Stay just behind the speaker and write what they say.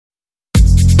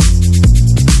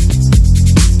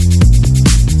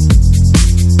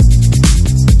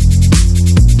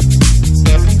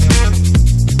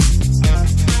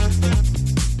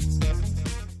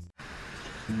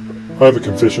I have a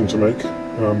confession to make.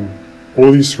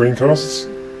 All these screencasts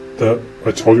that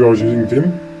I told you I was using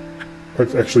Vim,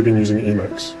 I've actually been using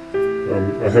Emacs.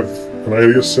 I have an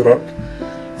alias set up.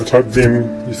 I type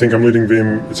Vim, you think I'm reading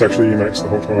Vim, it's actually Emacs the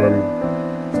whole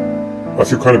time. I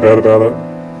feel kind of bad about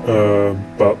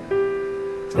it, but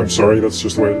I'm sorry, that's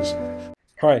just the way it is.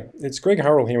 Hi, it's Greg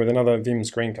Hurrell here with another Vim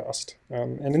screencast.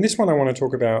 And in this one I want to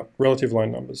talk about relative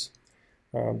line numbers.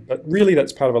 But really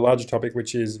that's part of a larger topic,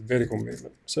 which is vertical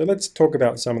movement. So let's talk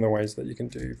about some of the ways that you can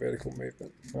do vertical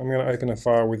movement. I'm going to open a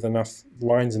file with enough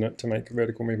lines in it to make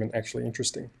vertical movement actually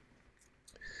interesting.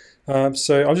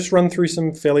 So I'll just run through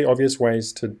some fairly obvious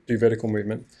ways to do vertical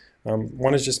movement.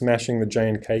 One is just mashing the J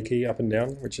and K key up and down,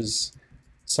 which is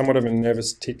somewhat of a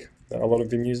nervous tick that a lot of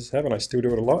Vim users have, and I still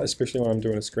do it a lot, especially when I'm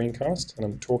doing a screencast and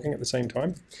I'm talking at the same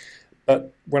time.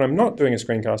 But when I'm not doing a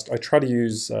screencast, I try to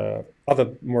use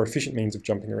other more efficient means of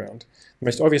jumping around, the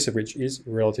most obvious of which is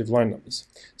relative line numbers.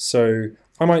 So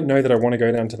I might know that I want to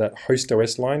go down to that host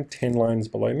OS line 10 lines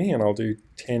below me, and I'll do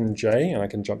 10J and I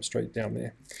can jump straight down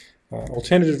there.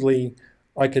 Alternatively,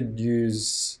 I could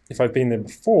use, if I've been there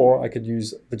before, I could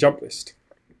use the jump list.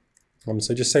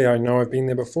 So just say I know I've been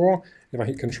there before. If I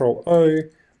hit Control O,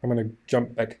 I'm going to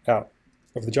jump back out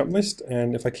of the jump list,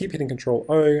 and if I keep hitting Control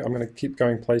O, I'm going to keep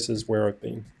going places where I've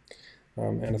been.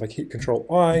 And if I hit Control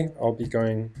I, I'll be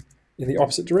going in the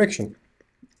opposite direction.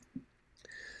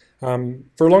 For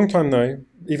a long time though,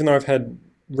 even though I've had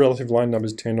relative line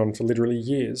numbers turned on for literally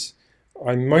years,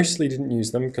 I mostly didn't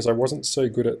use them because I wasn't so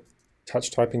good at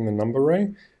touch typing the number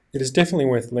row. It is definitely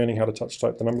worth learning how to touch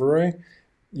type the number row.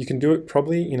 You can do it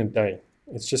probably in a day.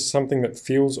 It's just something that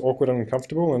feels awkward and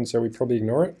uncomfortable, and so we probably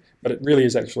ignore it, but it really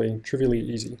is actually trivially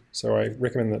easy. So I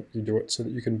recommend that you do it so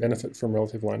that you can benefit from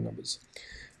relative line numbers.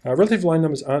 Relative line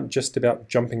numbers aren't just about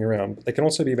jumping around, but they can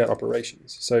also be about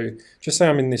operations. So just say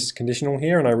I'm in this conditional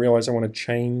here and I realize I want to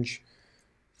change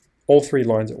all 3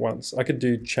 lines at once. I could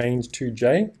do change to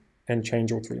J and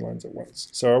change all 3 lines at once.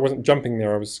 So I wasn't jumping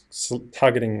there, I was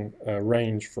targeting a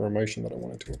range for a motion that I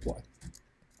wanted to apply.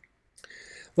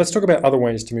 Let's talk about other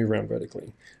ways to move around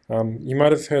vertically. You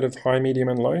might have heard of high, medium,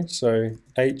 and low. So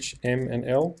H, M, and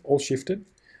L, all shifted.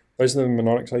 Those are the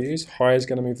mnemonics I use. High is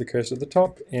going to move the cursor to the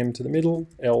top, M to the middle,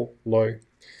 L, low.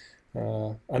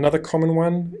 Another common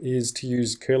one is to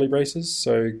use curly braces.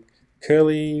 So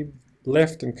curly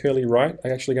left and curly right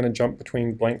are actually going to jump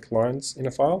between blank lines in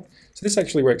a file. So this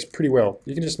actually works pretty well.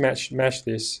 You can just mash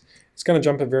this. It's going to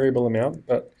jump a variable amount,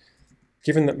 but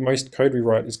given that most code we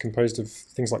write is composed of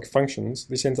things like functions,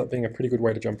 this ends up being a pretty good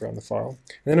way to jump around the file.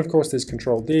 And then of course there's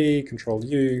Control D, Control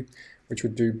U, which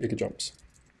would do bigger jumps.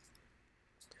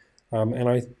 And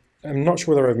I'm not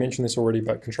sure whether I've mentioned this already,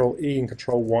 but Control E and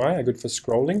Control Y are good for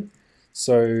scrolling.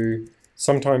 So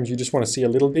sometimes you just want to see a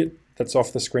little bit that's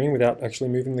off the screen without actually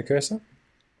moving the cursor.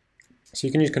 So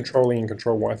you can use Control E and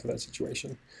Control Y for that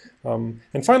situation.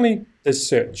 And finally, there's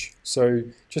search. So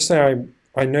just say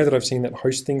I know that I've seen that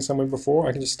host thing somewhere before.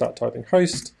 I can just start typing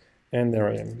host, and there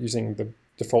I am, using the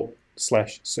default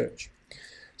 /search.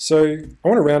 So I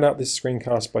want to round out this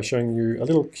screencast by showing you a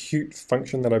little cute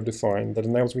function that I've defined that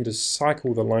enables me to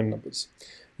cycle the line numbers.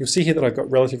 You'll see here that I've got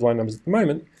relative line numbers at the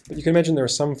moment, but you can imagine there are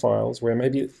some files where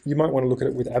maybe you might want to look at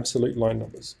it with absolute line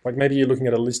numbers. Like maybe you're looking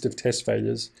at a list of test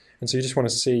failures, and so you just want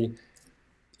to see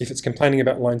if it's complaining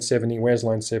about line 70, where's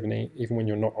line 70, even when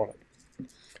you're not on it.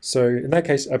 So in that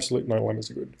case, absolute line numbers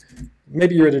are good.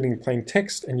 Maybe you're editing plain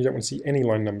text and you don't want to see any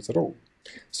line numbers at all.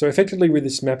 So effectively with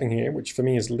this mapping here, which for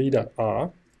me is leader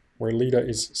R, where leader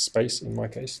is space in my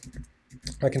case,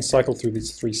 I can cycle through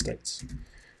these 3 states.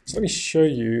 So let me show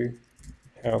you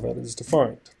how that is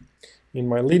defined. In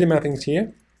my leader mappings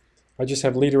here, I just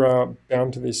have leader R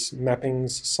bound to this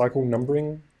mappings cycle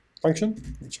numbering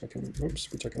function, which I can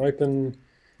open.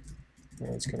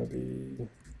 It's going to be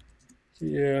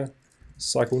here.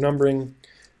 Cycle numbering.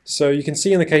 So you can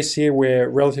see in the case here where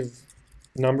relative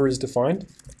number is defined,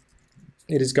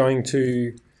 it is going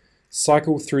to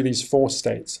cycle through these 4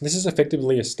 states. This is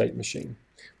effectively a state machine.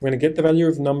 We're going to get the value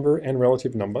of number and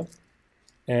relative number,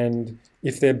 and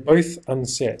if they're both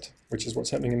unset, which is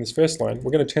what's happening in this first line,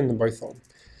 we're going to turn them both on.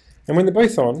 And when they're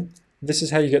both on, this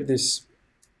is how you get this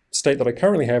state that I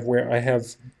currently have, where I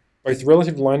have both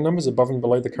relative line numbers above and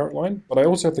below the current line, but I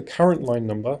also have the current line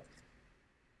number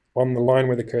on the line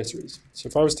where the cursor is. So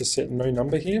if I was to set no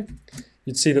number here,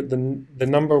 you'd see that the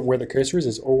number where the cursor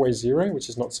is always 0, which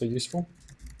is not so useful.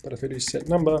 But if I do set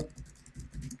number,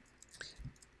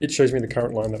 it shows me the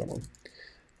current line that I'm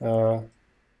on.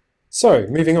 So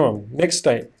moving on, next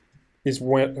state is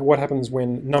what happens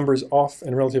when number is off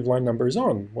and relative line number is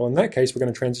on. Well, in that case, we're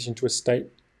going to transition to a state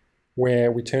where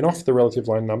we turn off the relative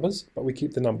line numbers, but we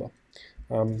keep the number.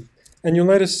 And you'll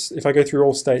notice if I go through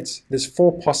all states, there's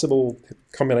 4 possible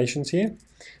combinations here.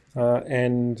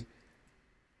 And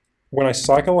when I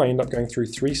cycle, I end up going through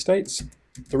 3 states.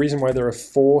 The reason why there are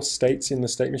 4 states in the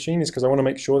state machine is because I want to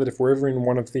make sure that if we're ever in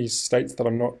one of these states that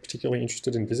I'm not particularly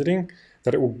interested in visiting,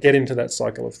 that it will get into that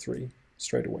cycle of 3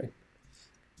 straight away.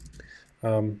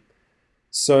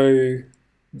 So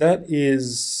that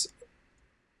is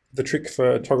the trick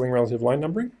for toggling relative line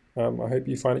numbering. I hope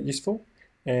you find it useful,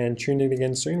 and tune in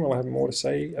again soon while I have more to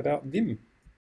say about Vim.